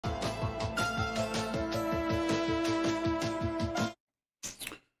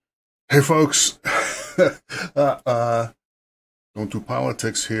Hey, folks. Don't do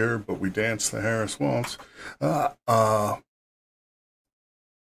politics here, but we dance the Harris Waltz. Uh, uh,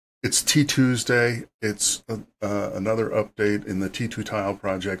 it's T2sday. It's another update in the T2 tile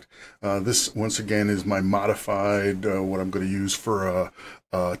project. This, once again, is my modified, what I'm going to use for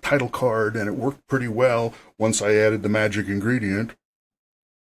a title card, and it worked pretty well once I added the magic ingredient.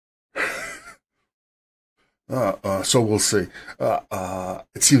 So we'll see.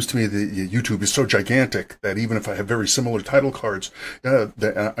 It seems to me that YouTube is so gigantic that even if I have very similar title cards,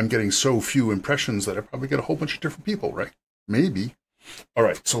 I'm getting so few impressions that I probably get a whole bunch of different people, right? Maybe. All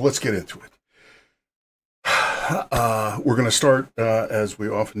right, so let's get into it. We're going to start, as we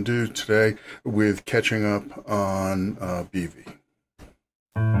often do today, with catching up on Beevee.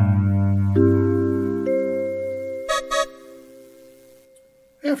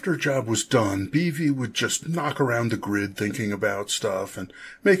 After a job was done, Beevee would just knock around the grid thinking about stuff and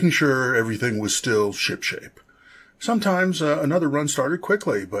making sure everything was still shipshape. Sometimes another run started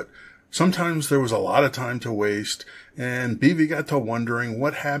quickly, but sometimes there was a lot of time to waste, and Beevee got to wondering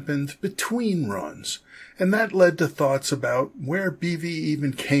what happened between runs, and that led to thoughts about where Beevee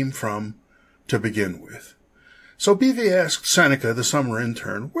even came from to begin with. So Beevee asked Seneca, the summer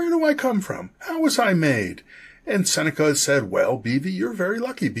intern, "Where do I come from? How was I made?" And Seneca said, "Well, Beevee, you're very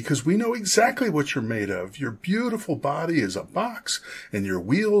lucky because we know exactly what you're made of. Your beautiful body is a box and your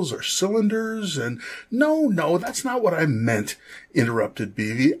wheels are cylinders and—" No, that's not what I meant, interrupted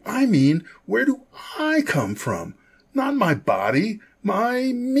Beevee. I mean, where do I come from? Not my body,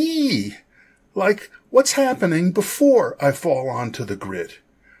 my me. Like, what's happening before I fall onto the grid?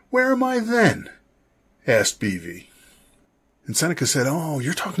 Where am I then? Asked Beevee. And Seneca said, "Oh,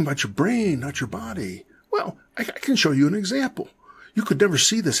 you're talking about your brain, not your body. Well, I can show you an example. You could never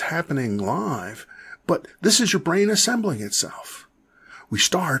see this happening live, but this is your brain assembling itself. We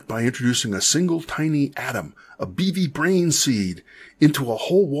start by introducing a single tiny atom, a Beevee brain seed, into a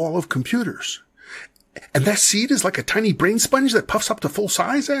whole wall of computers. And that seed is like a tiny brain sponge that puffs up to full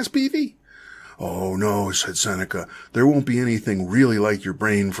size?" asked Beevee. "Oh, no," said Seneca. "There won't be anything really like your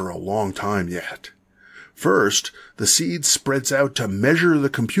brain for a long time yet. First, the seed spreads out to measure the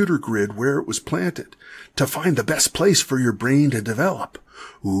computer grid where it was planted, to find the best place for your brain to develop."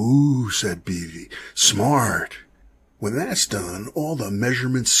 "Ooh," said Beevee. "Smart." When that's done, all the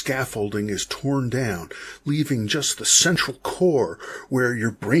measurement scaffolding is torn down, leaving just the central core where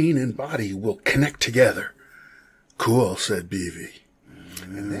your brain and body will connect together. "Cool," said Beevee.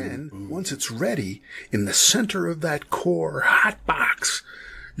 And then, once it's ready, in the center of that core hot box,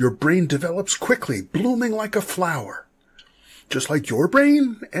 your brain develops quickly, blooming like a flower. "Just like your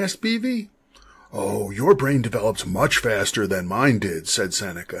brain?" asked Beevee. "Oh, your brain develops much faster than mine did," said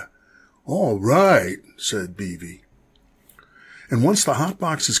Seneca. "All right," said Beevee. And once the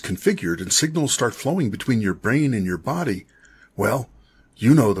hotbox is configured and signals start flowing between your brain and your body, well,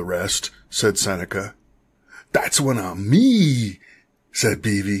 you know the rest, said Seneca. "That's when I'm me," said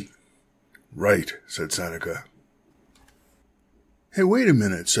Beevee. "Right," said Seneca. "Hey, wait a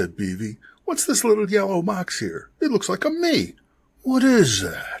minute," said Beevee. "What's this little yellow box here? It looks like a me. What is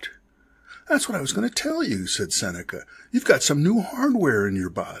that?" "That's what I was going to tell you," said Seneca. "You've got some new hardware in your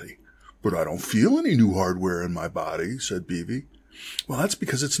body." "But I don't feel any new hardware in my body," said Beevee. "Well, that's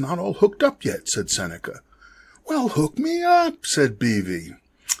because it's not all hooked up yet," said Seneca. "Well, hook me up," said Beevee.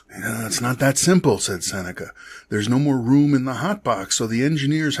 "It's not that simple," said Seneca. "There's no more room in the hotbox, so the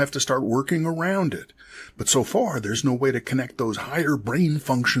engineers have to start working around it. But so far, there's no way to connect those higher brain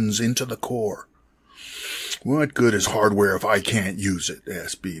functions into the core." "What good is hardware if I can't use it?"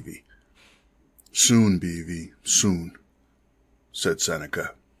 asked Beevee. "Soon, Beevee, soon," said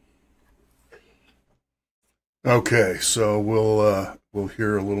Seneca. Okay, so we'll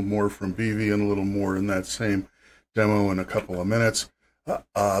hear a little more from Beevee and a little more in that same demo in a couple of minutes.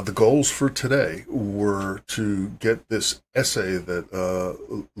 The goals for today were to get this essay that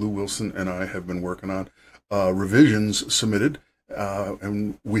Lou Wilson and I have been working on, revisions submitted,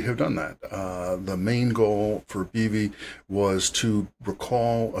 and we have done that. The main goal for Beevee was to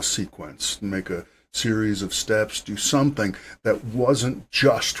recall a sequence, make a series of steps, do something that wasn't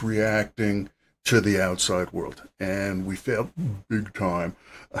just reacting to the outside world. And we failed big time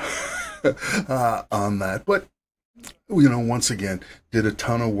on that. But once again, did a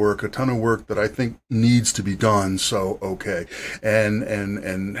ton of work that I think needs to be done. So, okay.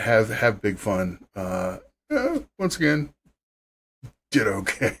 And have big fun. Once again, did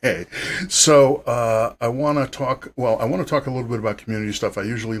okay. So, I want to talk a little bit about community stuff. I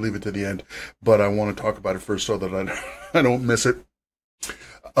usually leave it to the end, but I want to talk about it first so that I don't miss it.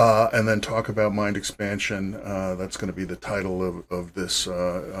 And then talk about mind expansion. That's going to be the title of this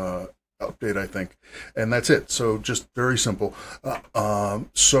update, I think. And that's it. So just very simple.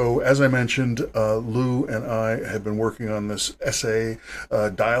 So as I mentioned, Lou and I have been working on this essay,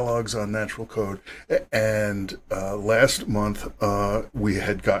 Dialogues on Natural Code. And last month, we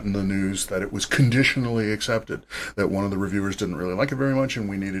had gotten the news that it was conditionally accepted, that one of the reviewers didn't really like it very much and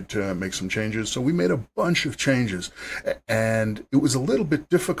we needed to make some changes. So we made a bunch of changes. And it was a little bit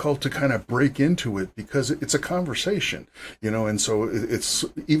difficult to kind of break into it because it's a conversation, and so it's,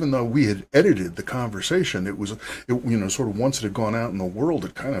 even though we had edited the conversation, it sort of once it had gone out in the world,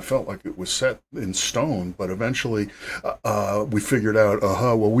 it kind of felt like it was set in stone. But eventually we figured out,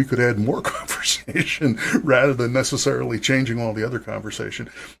 well, we could add more conversation rather than necessarily changing all the other conversation.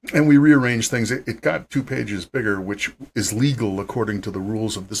 And we rearranged things. It got 2 pages bigger, which is legal according to the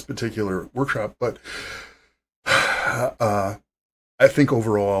rules of this particular workshop. But I think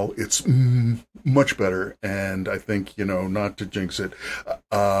overall it's much better, and I think, not to jinx it,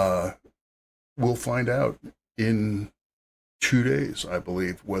 we'll find out in 2 days, I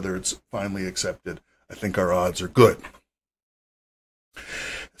believe, whether it's finally accepted. I think our odds are good.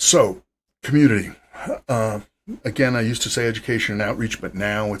 So, community. Again, I used to say education and outreach, but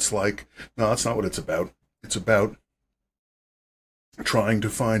now it's like, no, that's not what it's about. It's about trying to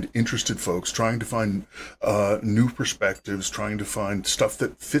find interested folks, trying to find new perspectives, trying to find stuff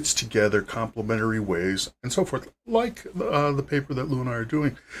that fits together, complementary ways, and so forth, like the paper that Lou and I are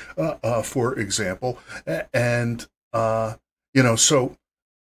doing, for example. And, so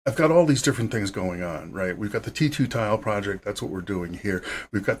I've got all these different things going on, right? We've got the T2 tile project. That's what we're doing here.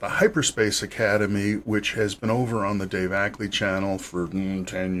 We've got the Hyperspace Academy, which has been over on the Dave Ackley channel for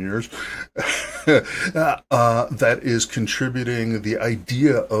 10 years. That is contributing the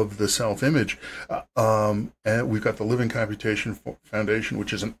idea of the self-image. And we've got the Living Computation Foundation,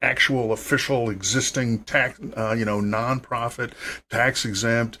 which is an actual official existing tax, nonprofit, tax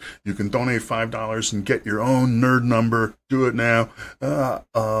exempt. You can donate $5 and get your own nerd number. Do it now.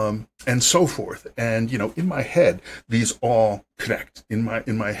 And so forth. And, in my head, these all connect in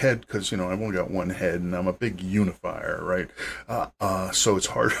my head, because, I've only got one head and I'm a big unifier, right? So it's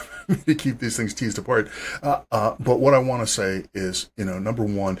hard for me to keep these things teased apart. But what I want to say is, number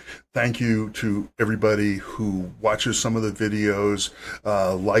one, thank you to everybody who watches some of the videos,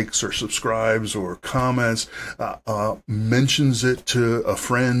 likes or subscribes or comments, mentions it to a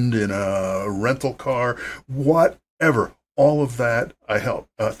friend in a rental car, whatever. All of that, I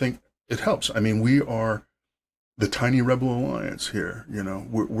think it helps. I mean, we are the Tiny Rebel Alliance here.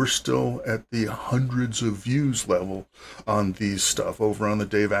 We're still at the hundreds of views level on these stuff over on the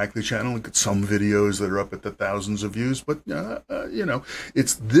Dave Ackley channel. Look at some videos that are up at the thousands of views, but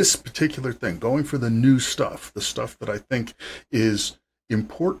it's this particular thing, going for the new stuff, the stuff that I think is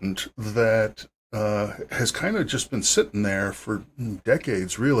important, that has kind of just been sitting there for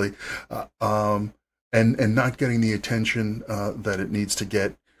decades, really. And not getting the attention that it needs to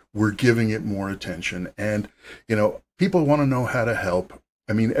get. We're giving it more attention. And, people want to know how to help.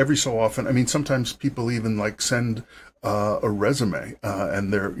 I mean, every so often, sometimes people even send a resume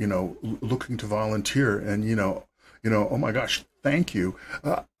and they're, looking to volunteer, and, oh my gosh, thank you.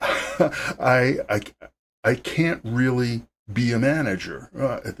 I can't really be a manager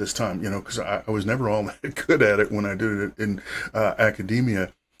at this time, because I was never all that good at it when I did it in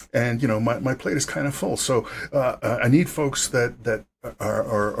academia. And, my plate is kind of full. So I need folks that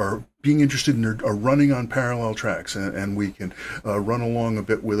are being interested and are running on parallel tracks, and we can run along a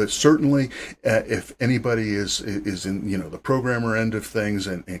bit with it. Certainly, if anybody is in, the programmer end of things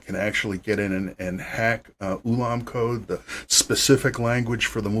and can actually get in and hack Ulam code, the specific language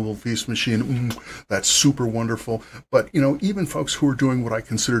for the mobile feast machine, that's super wonderful. But, even folks who are doing what I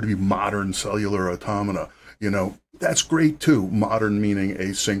consider to be modern cellular automata, that's great too. Modern meaning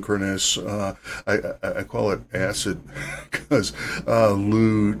asynchronous. I call it ACID because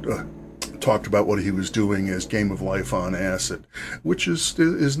Lou talked about what he was doing as Game of Life on acid, which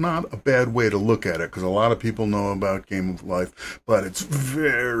is not a bad way to look at it, because a lot of people know about Game of Life, but it's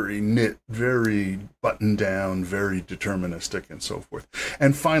very very buttoned down, very deterministic, and so forth.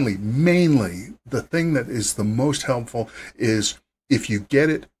 And finally, mainly, the thing that is the most helpful is, if you get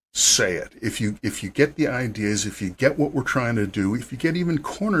it, say it. If you get the ideas, if you get what we're trying to do, if you get even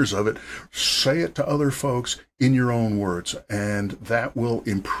corners of it, say it to other folks in your own words, and that will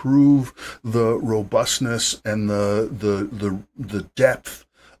improve the robustness and the depth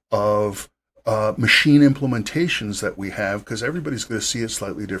of machine implementations that we have, because everybody's going to see it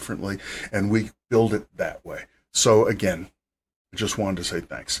slightly differently, and we build it that way. So again, I just wanted to say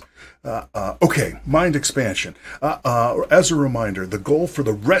thanks. Okay, mind expansion. As a reminder, the goal for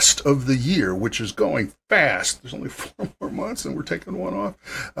the rest of the year, which is going fast, there's only 4 more months and we're taking one off.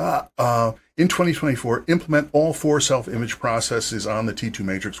 In 2024, implement all 4 self-image processes on the T2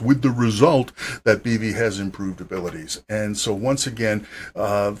 matrix with the result that Beevee has improved abilities. And so once again,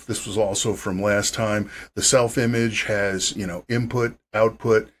 this was also from last time, the self-image has, input,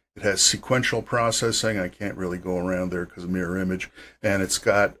 output. It has sequential processing. I can't really go around there because of mirror image. And it's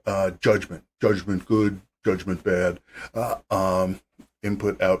got judgment good, judgment bad,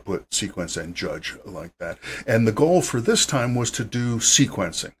 input, output, sequence, and judge, like that. And the goal for this time was to do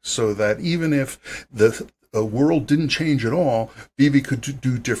sequencing so that even if the world didn't change at all, Beevee could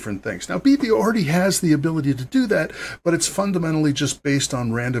do different things. Now, Beevee already has the ability to do that, but it's fundamentally just based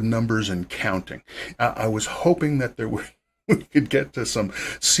on random numbers and counting. I was hoping that we could get to some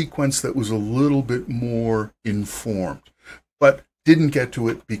sequence that was a little bit more informed, but didn't get to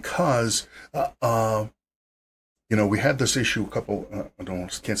it because we had this issue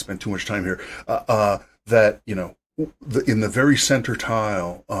can't spend too much time here, that, in the very center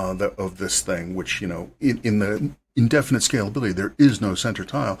tile of this thing, which, in the indefinite scalability, there is no center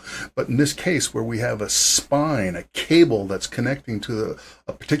tile. But in this case, where we have a spine, a cable that's connecting to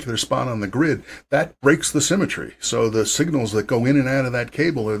a particular spot on the grid, that breaks the symmetry. So the signals that go in and out of that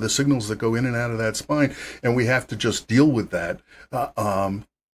cable are the signals that go in and out of that spine, and we have to just deal with that.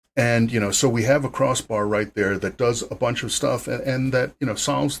 So we have a crossbar right there that does a bunch of stuff and that,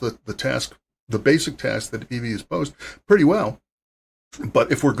 solves the task, the basic task that Beevee has posed pretty well.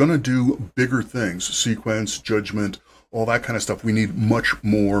 But if we're going to do bigger things, sequence, judgment, all that kind of stuff, we need much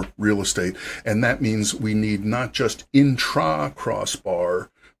more real estate. And that means we need not just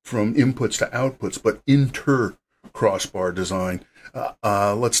intra-crossbar from inputs to outputs, but inter-crossbar design.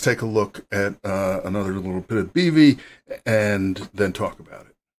 Let's take a look at another little bit of Beevee and then talk about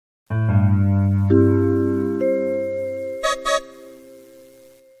it.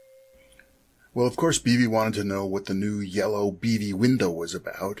 Well, of course, Beevee wanted to know what the new yellow Beevee window was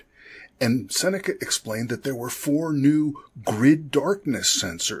about, and Seneca explained that there were 4 new grid darkness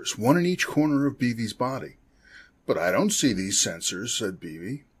sensors, one in each corner of Beevee's body. But I don't see these sensors, said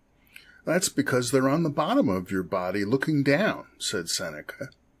Beevee. That's because they're on the bottom of your body looking down, said Seneca.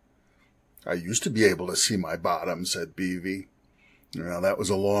 I used to be able to see my bottom, said Beevee. Well, that was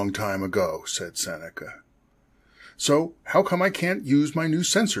a long time ago, said Seneca. So, how come I can't use my new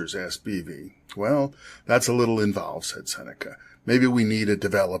sensors, asked Beevee. Well, that's a little involved, said Seneca. Maybe we need a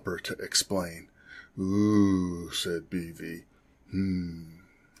developer to explain. Ooh, said Beevee.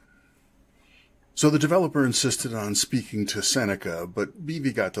 So the developer insisted on speaking to Seneca, but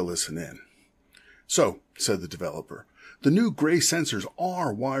Beevee got to listen in. So, said the developer, the new gray sensors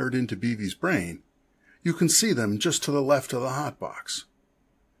are wired into Beevee's brain. You can see them just to the left of the hotbox.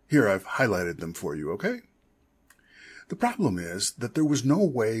 Here, I've highlighted them for you, okay? The problem is that there was no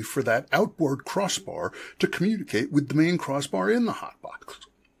way for that outboard crossbar to communicate with the main crossbar in the hotbox.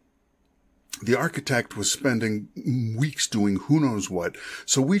 The architect was spending weeks doing who knows what,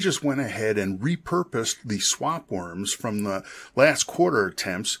 so we just went ahead and repurposed the swap worms from the last quarter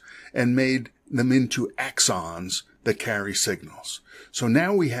attempts and made them into axons that carry signals. So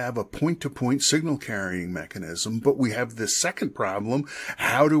now we have a point-to-point signal carrying mechanism, but we have this second problem.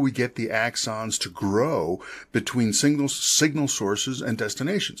 How do we get the axons to grow between signal sources and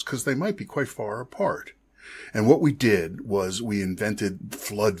destinations? Because they might be quite far apart. And what we did was we invented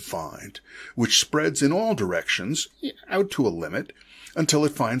flood find, which spreads in all directions out to a limit until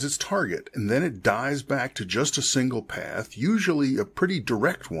it finds its target. And then it dies back to just a single path, usually a pretty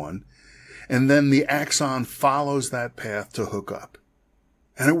direct one. And then the axon follows that path to hook up.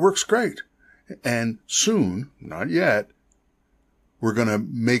 And it works great. And soon, not yet, we're going to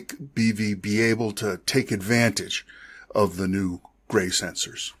make Beevee be able to take advantage of the new gray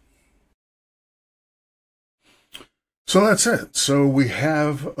sensors. So that's it. So we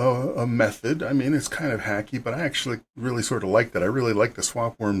have a method. I mean, it's kind of hacky, but I actually really sort of like that. I really liked the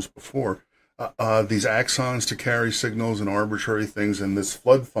swap worms before. These axons to carry signals and arbitrary things, and this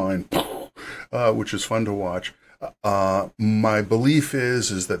flood find, which is fun to watch. My belief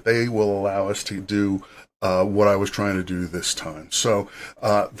is that they will allow us to do what I was trying to do this time. So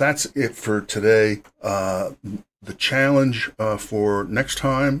that's it for today. The challenge for next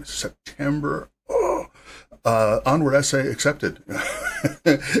time, September. Onward essay accepted.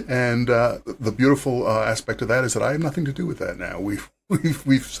 And the beautiful aspect of that is that I have nothing to do with that now. We've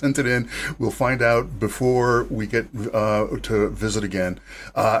sent it in. We'll find out before we get to visit again.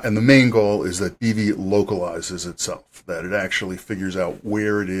 And the main goal is that Beevee localizes itself, that it actually figures out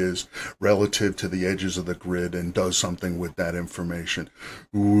where it is relative to the edges of the grid and does something with that information.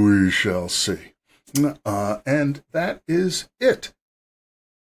 We shall see. And that is it.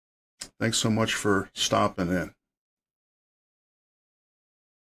 Thanks so much for stopping in.